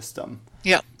 medical system.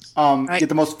 Yeah. Right. Yet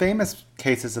the most famous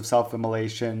cases of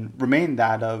self-immolation remain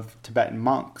that of Tibetan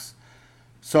monks.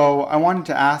 So I wanted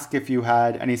to ask if you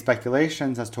had any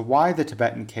speculations as to why the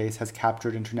Tibetan case has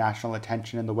captured international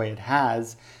attention in the way it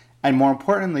has, and more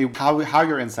importantly, how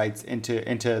your insights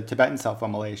into Tibetan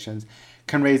self-immolations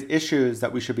can raise issues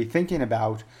that we should be thinking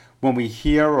about when we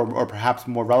hear, or perhaps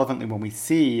more relevantly, when we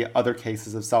see other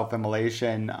cases of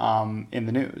self-immolation in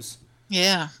the news.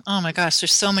 Yeah. Oh my gosh,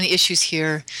 there's so many issues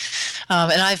here,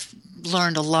 and I've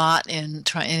learned a lot in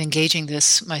engaging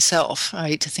this myself,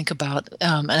 right, to think about,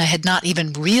 and I had not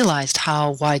even realized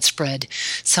how widespread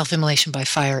self-immolation by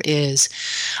fire is.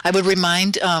 I would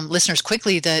remind listeners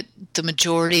quickly that the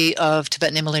majority of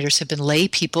Tibetan immolators have been lay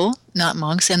people, not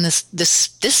monks, and this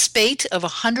spate of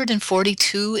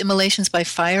 142 immolations by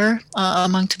fire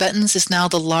among Tibetans is now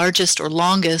the largest or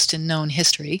longest in known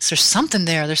history. So there's something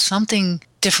there. There's something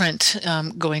different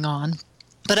going on.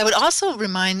 But I would also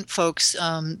remind folks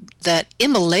that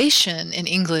immolation in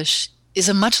English is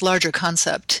a much larger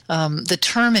concept. The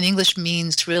term in English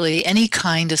means really any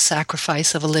kind of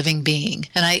sacrifice of a living being.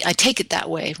 And I take it that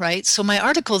way, right? So my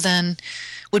article then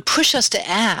would push us to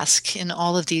ask, in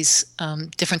all of these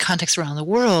different contexts around the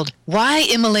world, why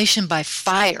immolation by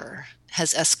fire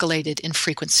has escalated in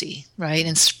frequency, right,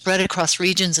 and spread across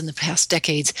regions in the past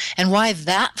decades, and why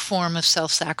that form of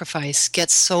self-sacrifice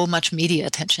gets so much media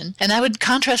attention. And I would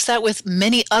contrast that with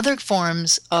many other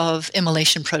forms of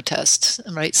immolation protests,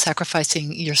 right,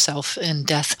 sacrificing yourself in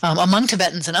death among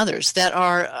Tibetans and others that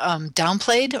are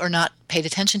downplayed or not paid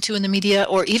attention to in the media,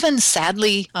 or even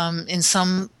sadly, in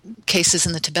some cases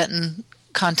in the Tibetan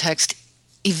context,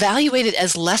 evaluated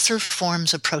as lesser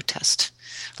forms of protest,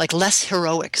 like less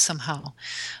heroic somehow.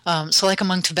 So like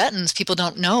among Tibetans, people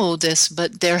don't know this,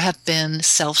 but there have been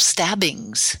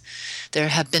self-stabbings. There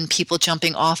have been people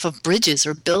jumping off of bridges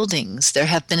or buildings. There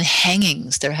have been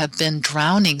hangings. There have been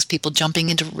drownings, people jumping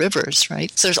into rivers,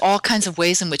 right? So there's all kinds of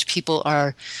ways in which people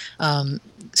are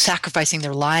sacrificing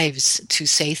their lives to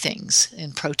say things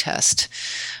in protest.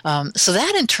 So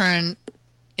that in turn,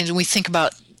 and we think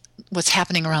about what's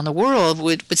happening around the world,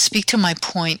 would speak to my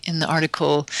point in the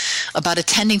article about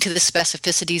attending to the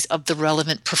specificities of the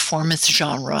relevant performance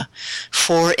genre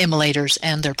for immolators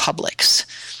and their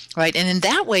publics, right? And in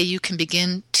that way, you can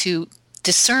begin to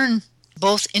discern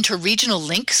both interregional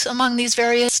links among these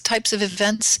various types of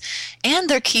events and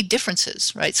their key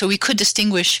differences, right? So we could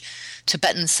distinguish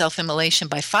Tibetan self-immolation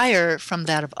by fire from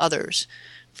that of others,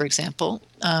 for example.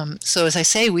 So as I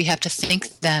say, we have to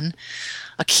think then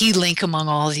a key link among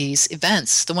all these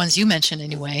events, the ones you mentioned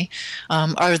anyway,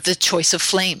 are the choice of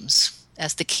flames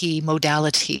as the key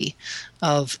modality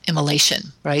of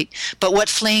immolation, right? But what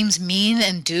flames mean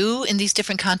and do in these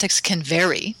different contexts can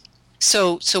vary.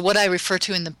 So what I refer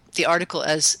to in the article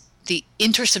as the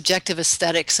intersubjective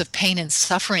aesthetics of pain and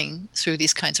suffering through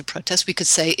these kinds of protests, we could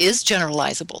say, is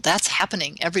generalizable. That's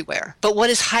happening everywhere. But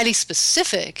what is highly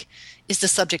specific is the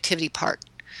subjectivity part.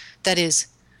 That is,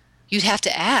 you'd have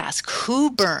to ask who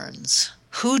burns,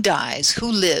 who dies, who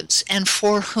lives, and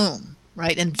for whom,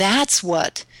 right? And that's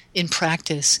what, in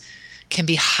practice, can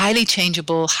be highly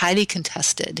changeable, highly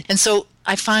contested. And so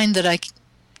I find that I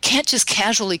can't just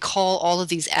casually call all of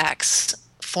these acts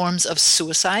forms of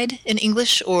suicide in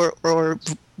English or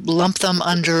lump them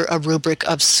under a rubric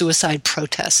of suicide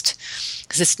protest,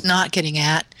 because it's not getting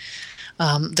at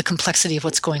the complexity of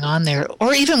what's going on there,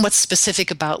 or even what's specific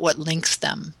about what links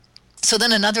them. So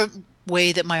then another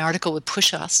way that my article would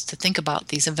push us to think about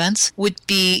these events would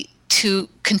be to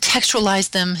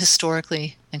contextualize them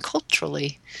historically and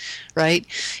culturally, right?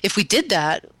 If we did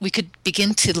that, we could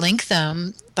begin to link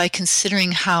them by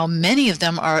considering how many of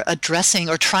them are addressing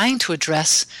or trying to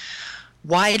address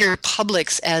wider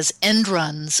publics as end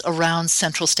runs around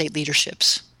central state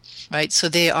leaderships, right? So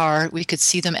they are, we could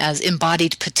see them as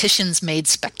embodied petitions made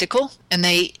spectacle, and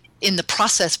they, in the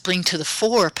process, bring to the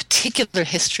fore particular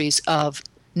histories of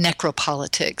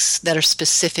necropolitics that are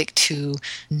specific to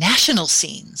national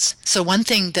scenes. So one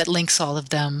thing that links all of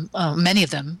them, many of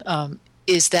them,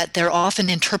 is that they're often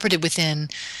interpreted within,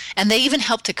 and they even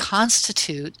help to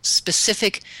constitute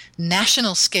specific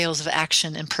national scales of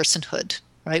action and personhood,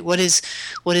 right? What is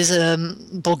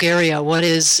Bulgaria? What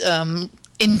is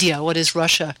India? What is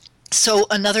Russia? So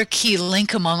another key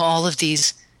link among all of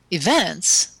these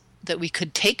events that we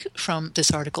could take from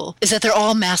this article is that they're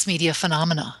all mass media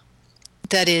phenomena.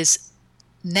 That is,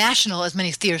 national, as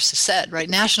many theorists have said, right?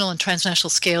 National and transnational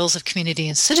scales of community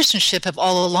and citizenship have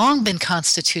all along been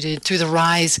constituted through the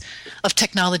rise of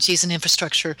technologies and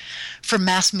infrastructure for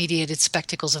mass-mediated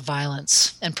spectacles of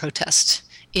violence and protest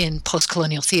in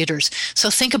post-colonial theaters. So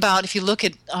think about, if you look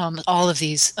at all of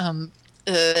these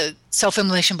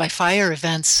self-immolation by fire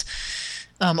events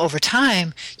over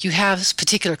time, you have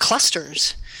particular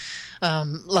clusters,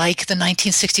 like the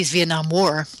 1960s Vietnam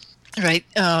War, right,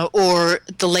 or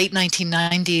the late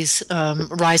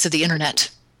 1990s rise of the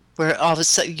internet, where all of a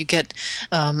sudden you get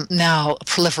now a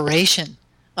proliferation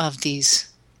of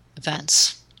these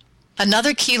events.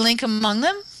 Another key link among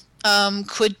them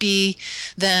could be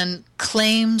then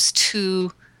claims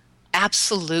to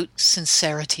absolute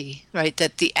sincerity, right,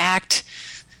 that the act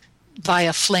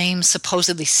via flame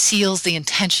supposedly seals the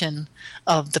intention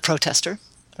of the protester,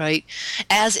 right,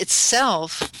 as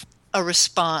itself a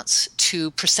response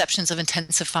to perceptions of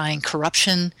intensifying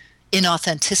corruption,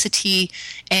 inauthenticity,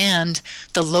 and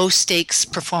the low-stakes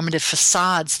performative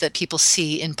facades that people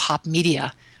see in pop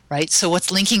media, right? So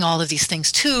what's linking all of these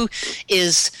things too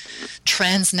is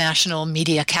transnational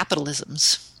media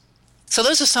capitalisms. So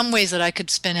those are some ways that I could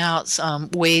spin out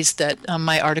ways that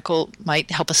my article might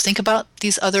help us think about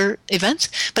these other events,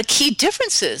 but key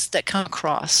differences that come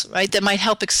across, right, that might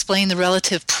help explain the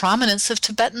relative prominence of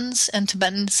Tibetans and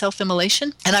Tibetan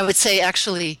self-immolation. And I would say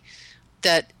actually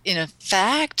that in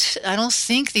fact, I don't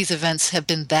think these events have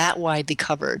been that widely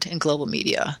covered in global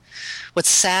media. What's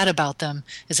sad about them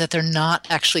is that they're not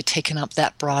actually taken up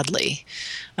that broadly.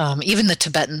 Even the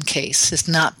Tibetan case has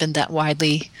not been that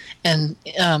widely and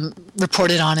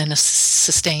reported on in a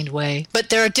sustained way.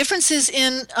 But there are differences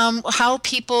in how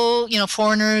people,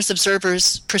 foreigners,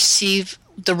 observers, perceive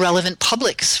the relevant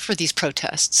publics for these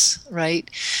protests, right?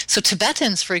 So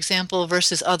Tibetans, for example,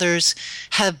 versus others,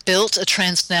 have built a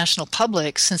transnational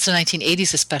public since the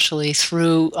 1980s, especially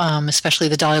through especially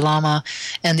the Dalai Lama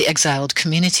and the exiled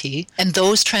community. And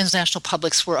those transnational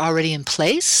publics were already in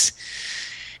place.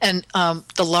 And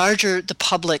the larger the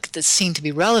public that's seen to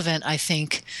be relevant, I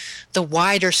think, the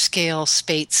wider scale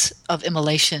spates of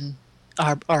immolation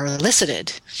are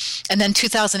elicited. And then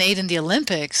 2008 in the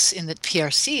Olympics, in the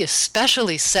PRC,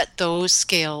 especially set those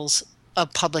scales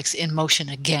of publics in motion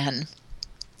again.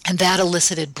 And that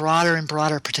elicited broader and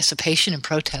broader participation in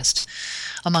protest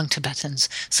among Tibetans.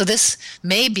 So this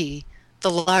may be the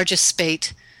largest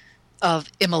spate of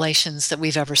immolations that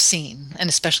we've ever seen, and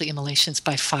especially immolations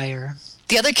by fire.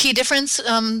 The other key difference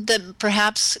that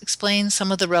perhaps explains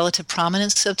some of the relative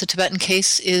prominence of the Tibetan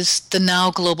case is the now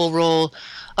global role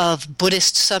of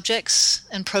Buddhist subjects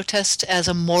and protest as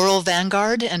a moral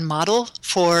vanguard and model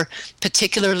for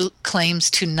particular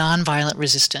claims to nonviolent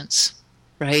resistance,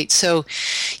 right? So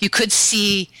you could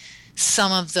see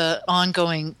some of the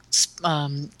ongoing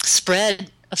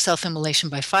spread of self-immolation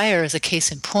by fire as a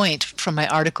case in point from my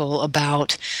article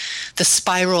about the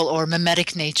spiral or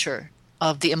mimetic nature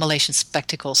of the immolation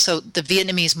spectacle. So the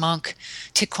Vietnamese monk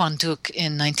Thich Quang Duc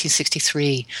in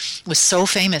 1963 was so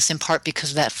famous in part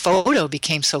because that photo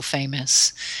became so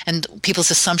famous, and people's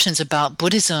assumptions about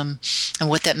Buddhism and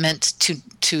what that meant to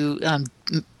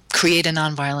create a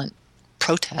nonviolent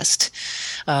protest.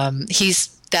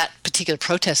 That particular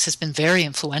protest has been very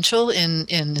influential in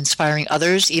inspiring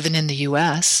others, even in the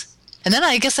U.S. And then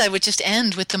I guess I would just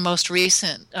end with the most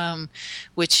recent,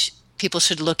 which people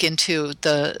should look into,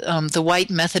 the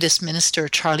white Methodist minister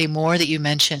Charlie Moore that you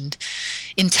mentioned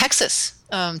in Texas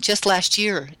just last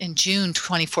year in June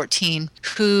 2014,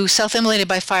 who self-immolated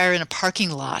by fire in a parking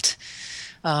lot.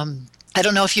 I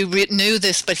don't know if you knew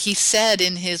this, but he said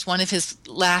in one of his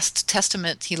last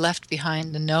testament he left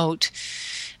behind, the note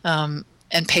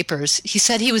and papers, he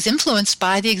said he was influenced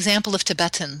by the example of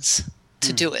Tibetans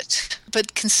to do it.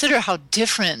 But consider how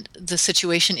different the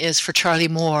situation is for Charlie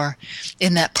Moore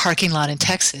in that parking lot in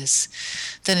Texas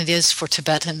than it is for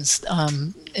Tibetans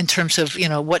in terms of,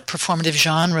 what performative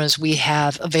genres we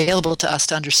have available to us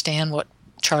to understand what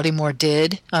Charlie Moore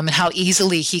did, and how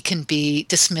easily he can be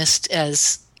dismissed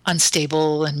as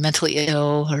unstable and mentally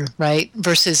ill,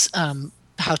 versus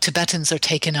how Tibetans are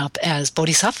taken up as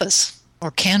bodhisattvas,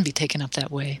 or can be taken up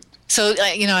that way. So,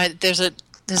 there's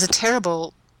a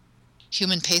terrible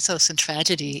human pathos and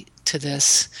tragedy to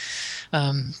this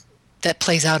that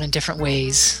plays out in different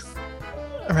ways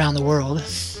around the world.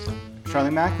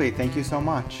 Charlene Mackley, thank you so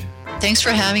much. Thanks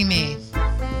for having me.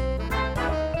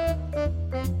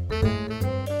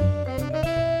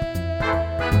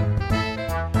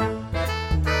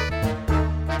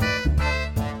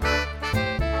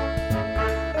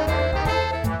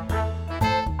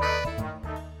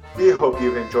 We hope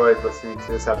you've enjoyed listening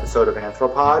to this episode of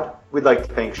Anthropod. We'd like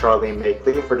to thank Charlene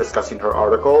Mackley for discussing her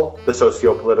article, The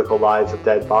Socio-Political Lives of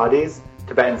Dead Bodies,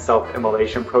 Tibetan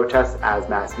Self-Immolation Protests as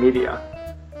Mass Media.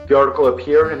 The article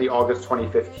appeared in the August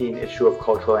 2015 issue of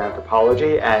Cultural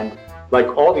Anthropology, and like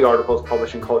all the articles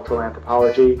published in Cultural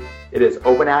Anthropology, it is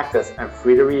open access and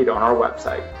free to read on our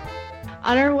website.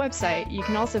 On our website, you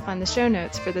can also find the show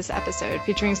notes for this episode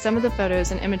featuring some of the photos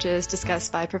and images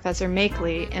discussed by Professor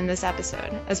Mackley in this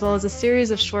episode, as well as a series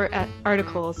of short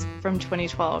articles from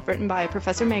 2012 written by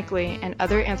Professor Mackley and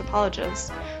other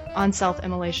anthropologists on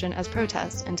self-immolation as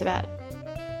protest in Tibet.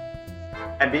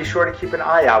 And be sure to keep an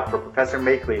eye out for Professor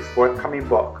Mackley's forthcoming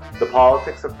book, The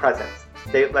Politics of Presence,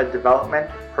 State-Led Development,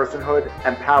 Personhood,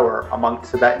 and Power Among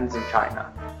Tibetans in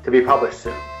China, to be published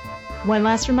soon. One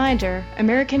last reminder,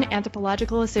 American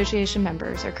Anthropological Association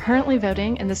members are currently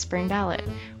voting in the spring ballot.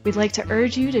 We'd like to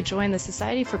urge you to join the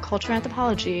Society for Cultural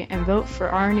Anthropology and vote for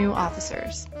our new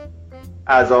officers.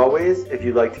 As always, if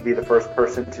you'd like to be the first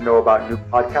person to know about new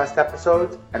podcast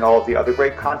episodes and all of the other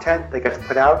great content that gets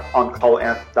put out on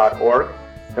cullanth.org,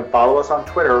 then follow us on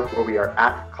Twitter, where we are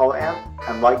 @cullanth,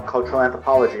 and like Cultural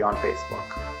Anthropology on Facebook.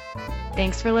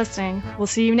 Thanks for listening. We'll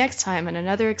see you next time in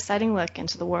another exciting look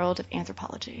into the world of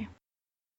anthropology.